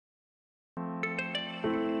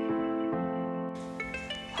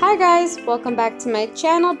Hi guys, welcome back to my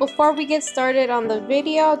channel. Before we get started on the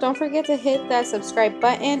video, don't forget to hit that subscribe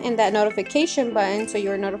button and that notification button so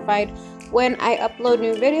you're notified when I upload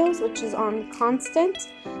new videos, which is on constant.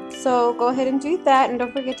 So go ahead and do that, and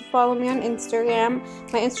don't forget to follow me on Instagram.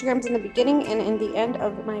 My Instagram's in the beginning and in the end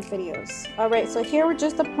of my videos. Alright, so here we're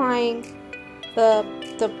just applying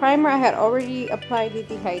the primer. I had already applied the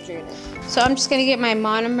dehydrator. So I'm just going to get my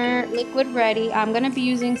monomer liquid ready. I'm going to be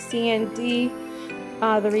using CND,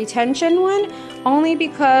 the retention one, only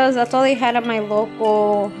because that's all they had at my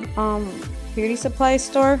local beauty supply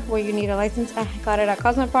store where you need a license. I got it at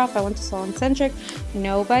Cosmoprof. I went to Salon Centric.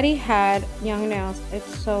 Nobody had young nails.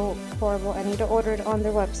 It's so horrible. I need to order it on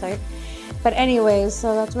their website. But anyways,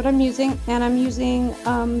 so that's what I'm using, and I'm using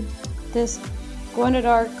this Glow in the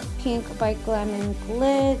Dark Pink by Glam and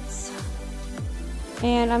Glitz,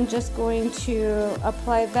 and I'm just going to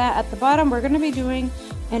apply that at the bottom. We're going to be doing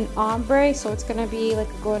an ombre, so it's going to be like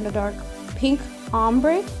a glow in the dark pink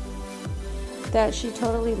ombre that she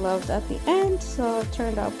totally loved at the end, so it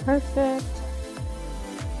turned out perfect.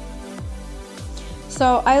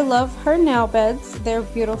 So I love her nail beds. They're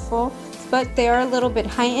beautiful, but they are a little bit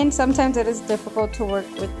heightened. Sometimes it is difficult to work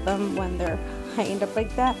with them when they're heightened up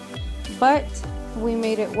like that, but we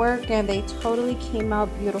made it work and they totally came out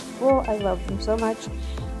beautiful. I love them so much.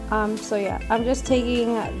 So yeah, I'm just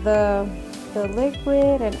taking the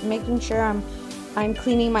liquid and making sure I'm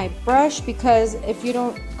cleaning my brush, because if you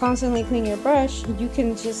don't constantly clean your brush, you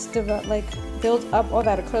can just build up all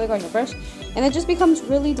that acrylic on your brush, and it just becomes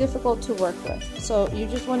really difficult to work with. So you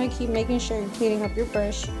just want to keep making sure you're cleaning up your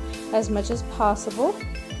brush as much as possible.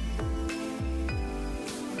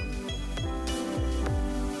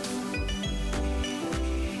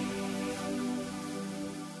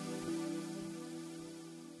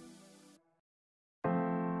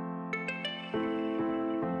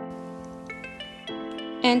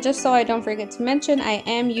 And just so I don't forget to mention, I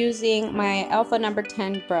am using my Alpha number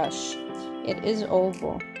 10 brush. It is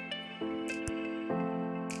oval.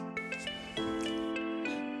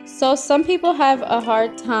 So some people have a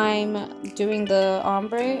hard time doing the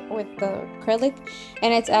ombre with the acrylic,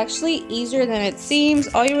 and it's actually easier than it seems.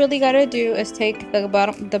 All you really gotta do is take the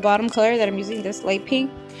bottom color that I'm using, this light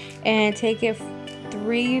pink, and take it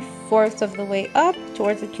 3/4 of the way up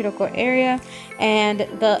towards the cuticle area, and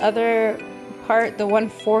the other part, the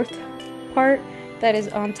 1/4 part that is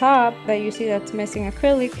on top that you see that's missing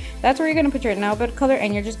acrylic, that's where you're going to put your nail bed color,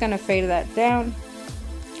 and you're just going to fade that down,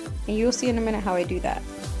 and you'll see in a minute how I do that.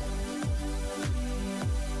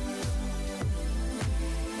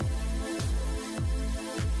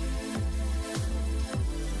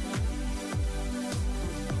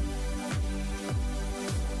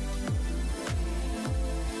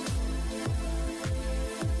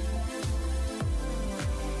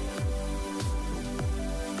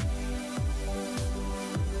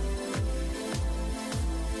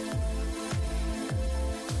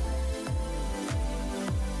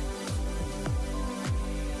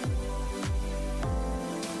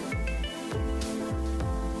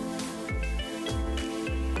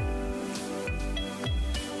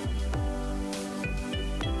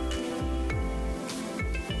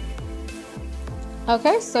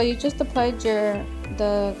 Okay, so you just applied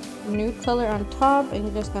the nude color on top, and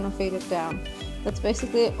you're just gonna fade it down. That's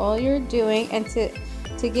basically all you're doing. And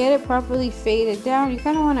to get it properly faded down, you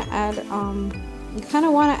kind of want to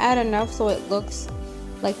add enough so it looks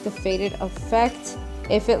like the faded effect.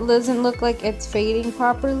 If it doesn't look like it's fading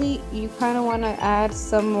properly, you kind of want to add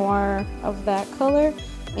some more of that color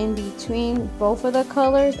in between both of the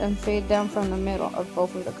colors and fade down from the middle of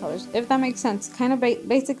both of the colors, if that makes sense. Kind of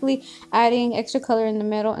basically adding extra color in the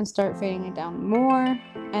middle and start fading it down more,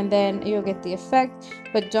 and then you'll get the effect.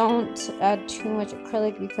 But don't add too much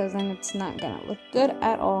acrylic, because then it's not gonna look good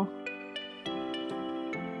at all.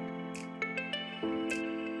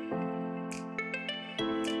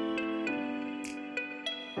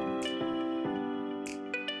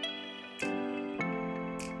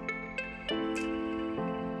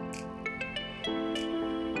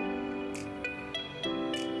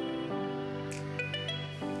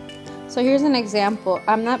 So here's an example.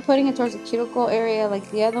 I'm not putting it towards the cuticle area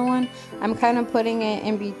like the other one. I'm kind of putting it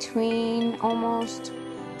in between almost,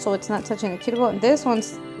 so it's not touching the cuticle. And this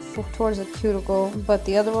one's towards the cuticle, but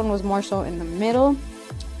the other one was more so in the middle.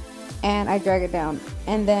 And I drag it down.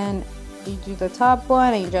 And then you do the top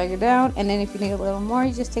one and you drag it down. And then if you need a little more,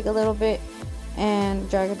 you just take a little bit and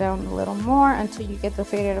drag it down a little more until you get the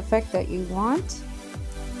faded effect that you want.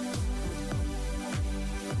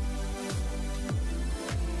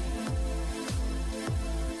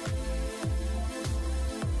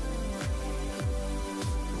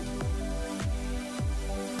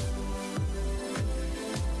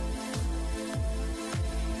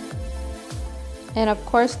 And of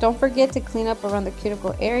course, don't forget to clean up around the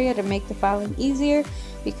cuticle area to make the filing easier,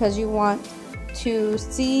 because you want to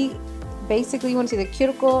see, basically you want to see the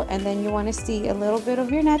cuticle, and then you want to see a little bit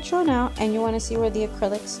of your natural nail, and you want to see where the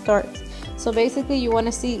acrylic starts. So basically you want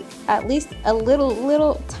to see at least a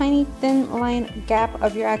little tiny thin line gap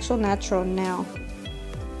of your actual natural nail.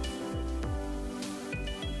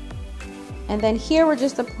 And then here we're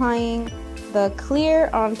just applying the clear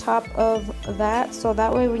on top of that, so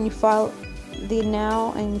that way when you file the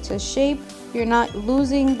nail into shape, you're not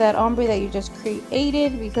losing that ombre that you just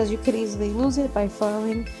created, because you could easily lose it by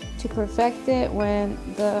filing to perfect it when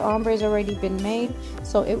the ombre has already been made,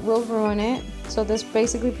 so it will ruin it. So this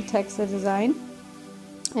basically protects the design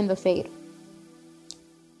and the fade.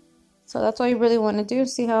 So that's all you really want to do.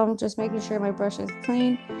 See how I'm just making sure my brush is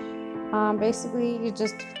clean. Basically you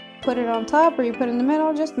just put it on top or you put it in the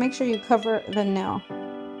middle, just make sure you cover the nail.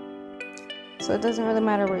 So it doesn't really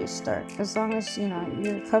matter where you start, as long as you know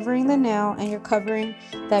you're covering the nail and you're covering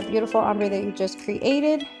that beautiful ombre that you just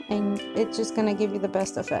created, and it's just gonna give you the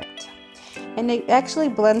best effect. And it actually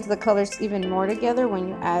blends the colors even more together when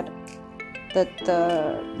you add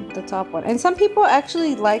the top one. And some people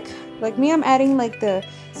actually like me, I'm adding like the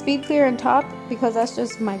speed clear on top because that's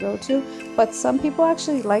just my go-to. But some people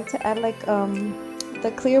actually like to add like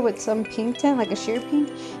the clear with some pink tint, like a sheer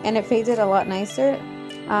pink, and it fades it a lot nicer.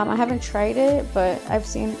 I haven't tried it, but I've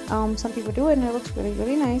seen some people do it and it looks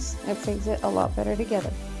really nice. It fades it a lot better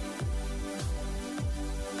together.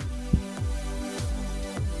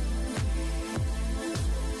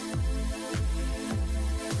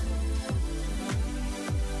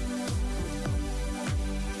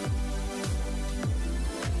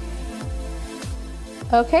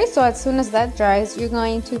 Okay, so as soon as that dries, you're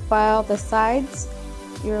going to file the sides,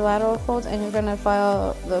 your lateral folds, and you're going to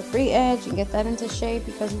file the free edge and get that into shape,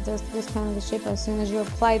 because it does this kind of the shape as soon as you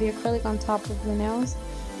apply the acrylic on top of the nails.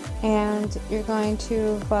 And you're going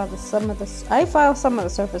to file I file some of the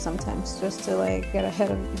surface sometimes just to like get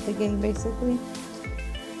ahead of the game basically.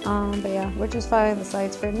 But yeah, we're just filing the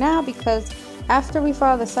sides for now, because after we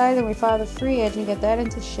file the sides and we file the free edge and get that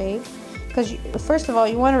into shape, because first of all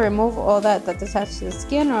you want to remove all that's attached to the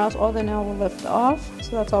skin, or else all the nail will lift off.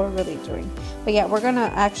 So that's all we're really doing. But yeah, we're gonna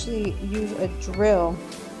actually use a drill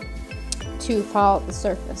to file the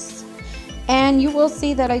surface. And you will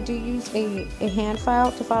see that I do use a hand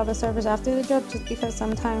file to file the surface after the drill, just because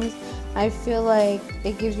sometimes I feel like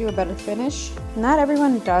it gives you a better finish. Not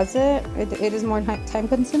everyone does it. It is more time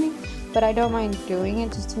consuming, but I don't mind doing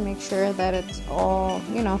it just to make sure that it's all,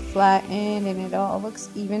 you know, flattened and it all looks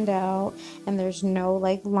evened out, and there's no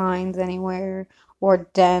like lines anywhere or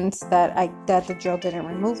dents that the drill didn't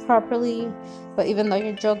remove properly. But even though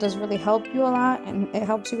your drill does really help you a lot, and it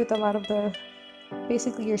helps you with a lot of the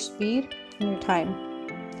basically your speed and your time.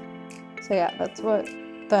 So yeah, that's what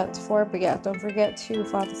that's for. But yeah, don't forget to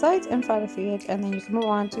file the sides and file the free edge, and then you can move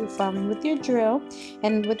on to filing with your drill.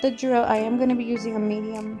 And with the drill, I am going to be using a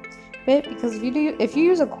medium bit, because if you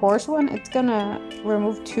use a coarse one, it's gonna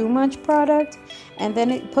remove too much product, and then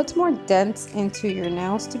it puts more dents into your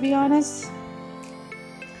nails, to be honest.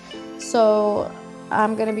 So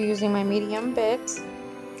I'm going to be using my medium bit,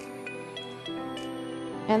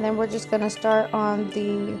 and then we're just going to start on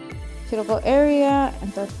the cuticle area,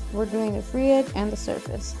 and we're doing the free edge and the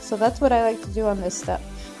surface. So that's what I like to do on this step.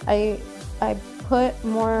 I put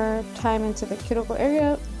more time into the cuticle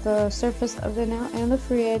area, the surface of the nail, and the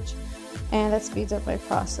free edge, and that speeds up my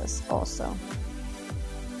process also.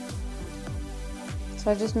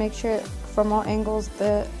 So I just make sure from all angles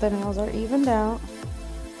the nails are evened out.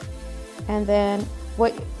 And then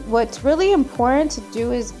what's really important to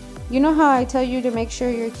do is, you know how I tell you to make sure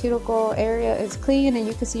your cuticle area is clean and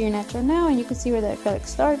you can see your natural nail and you can see where the acrylic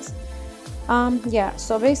starts? Yeah,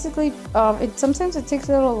 so basically sometimes it takes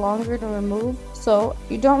a little longer to remove, so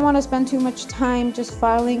you don't want to spend too much time just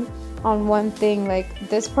filing on one thing. Like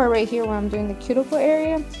this part right here where I'm doing the cuticle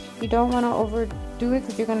area, you don't want to overdo it,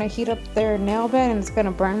 because you're going to heat up their nail bed and it's going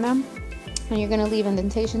to burn them, and you're going to leave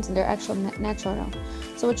indentations in their actual natural nail.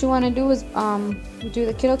 So what you want to do is do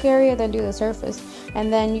the cuticle area, then do the surface.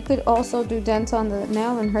 And then you could also do dents on the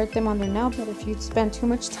nail and hurt them on their nail bed if you spend too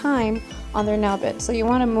much time on their nail bed. So you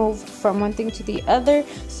want to move from one thing to the other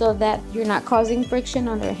so that you're not causing friction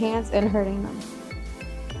on their hands and hurting them.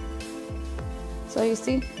 So you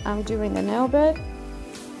see, I'm doing the nail bed,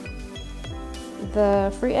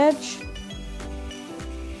 the free edge,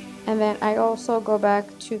 and then I also go back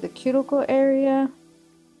to the cuticle area.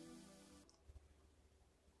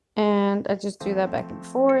 And I just do that back and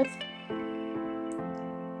forth,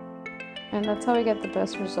 and that's how I get the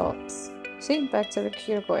best results. See, back to the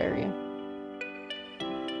cuticle area.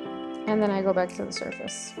 and then I go back to the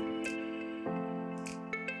surface.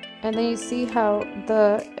 And then you see how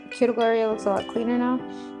the cuticle area looks a lot cleaner now,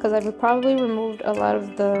 because I've probably removed a lot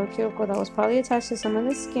of the cuticle that was probably attached to some of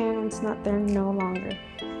the skin, and it's not there no longer.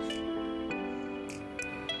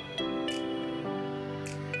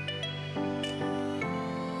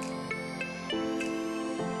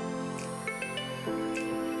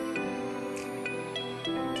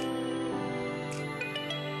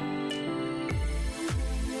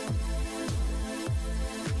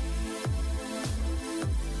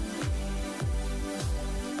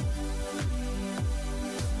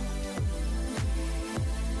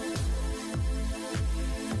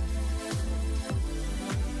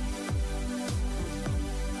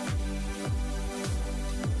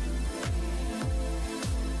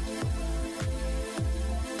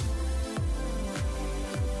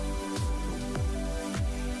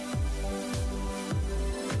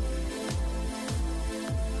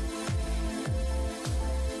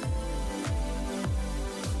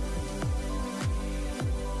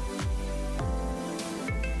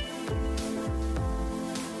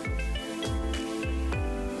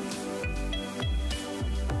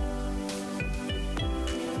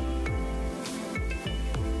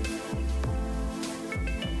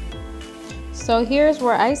 So here's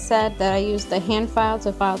where I said that I used the hand file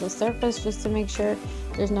to file the surface just to make sure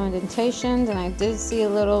there's no indentations, and I did see a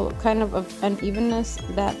little kind of unevenness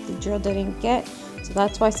that the drill didn't get. So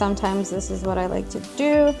that's why sometimes this is what I like to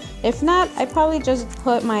do. If not, I probably just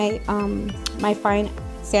put my my fine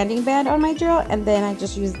sanding band on my drill, and then I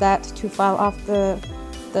just use that to file off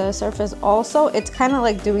the surface also. It's kind of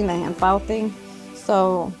like doing the hand file thing,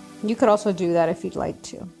 so you could also do that if you'd like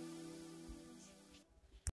to.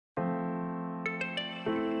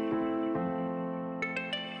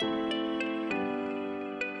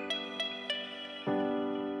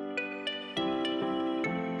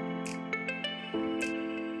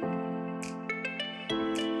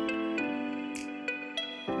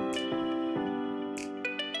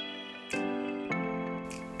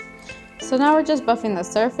 So now we're just buffing the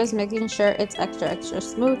surface, making sure it's extra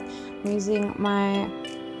smooth. I'm using my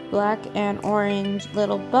black and orange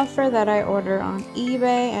little buffer that I ordered on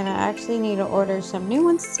eBay, and I actually need to order some new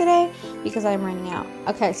ones today because I'm running out.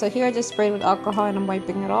 Okay, so here I just sprayed with alcohol and I'm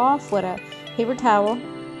wiping it off with a paper towel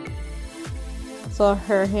so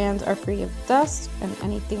her hands are free of dust and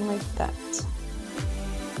anything like that.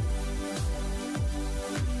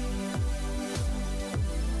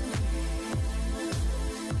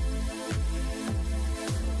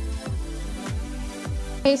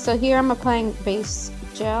 Okay, so here I'm applying base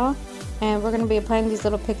gel, and we're going to be applying these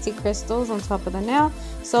little pixie crystals on top of the nail.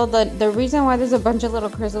 So the reason why there's a bunch of little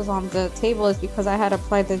crystals on the table is because I had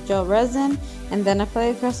applied the gel resin and then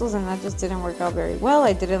applied the crystals, and that just didn't work out very well.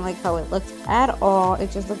 I didn't like how it looked at all.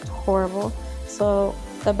 It just looked horrible. So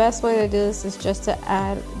the best way to do this is just to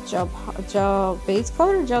add gel base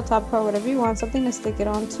coat or gel top coat, whatever you want, something to stick it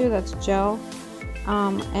onto that's gel.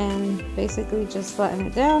 And basically just flatten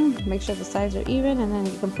it down, make sure the sides are even, and then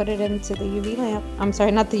you can put it into the UV lamp. I'm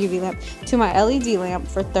sorry, not the UV lamp, to my LED lamp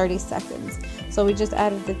for 30 seconds. So we just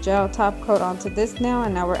added the gel top coat onto this nail,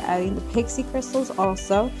 and now we're adding the pixie crystals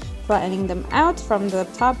also, flattening them out from the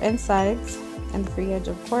top and sides, and the free edge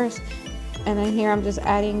of course. And then here I'm just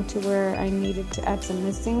adding to where I needed to add some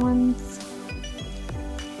missing ones.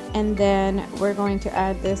 And then we're going to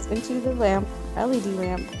add this into the lamp, LED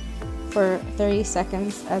lamp, for 30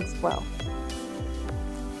 seconds as well.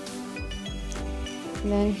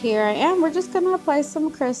 And then here I am. We're just gonna apply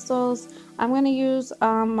some crystals. I'm gonna use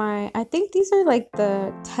I think these are like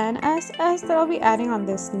the 10SS that I'll be adding on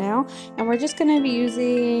this nail, and we're just gonna be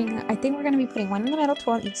using, I think we're gonna be putting one in the middle,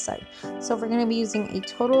 two on each side. So we're gonna be using a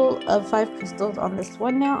total of 5 crystals on this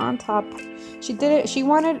one nail on top. She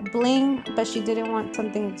wanted bling, but she didn't want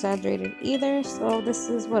something exaggerated either, so this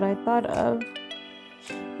is what I thought of.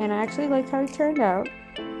 And I actually like how it turned out.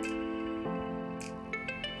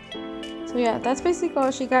 So yeah, that's basically all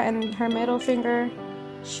she got in her middle finger.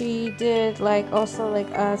 She did like also like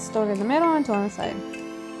a stone in the middle and two on the side.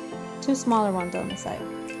 2 smaller ones on the side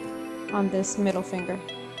on this middle finger.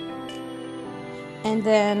 And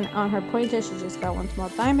then on her pointer, she just got 1 small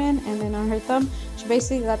diamond. And then on her thumb, she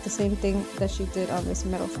basically got the same thing that she did on this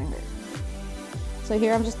middle finger. So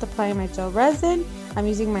here I'm just applying my gel resin. I'm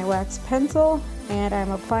using my wax pencil and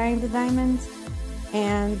I'm applying the diamonds.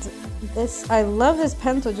 And this, I love this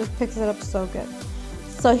pencil, just picks it up so good.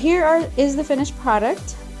 So here is the finished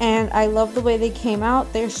product, and I love the way they came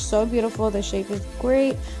out. They're so beautiful. The shape is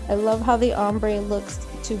great. I love how the ombre looks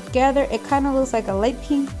together. It kind of looks like a light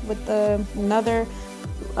pink with another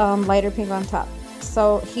lighter pink on top.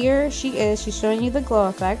 So here she is. She's showing you the glow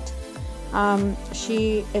effect.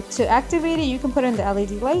 To activate it, you can put in the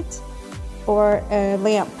LED light or a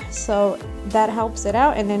lamp, so that helps it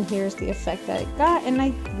out. And then here's the effect that it got, and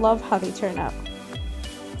I love how they turn out.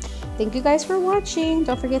 Thank you guys for watching.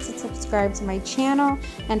 Don't forget to subscribe to my channel,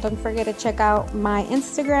 and don't forget to check out my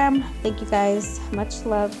Instagram. Thank you guys, much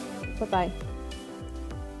love. Bye bye.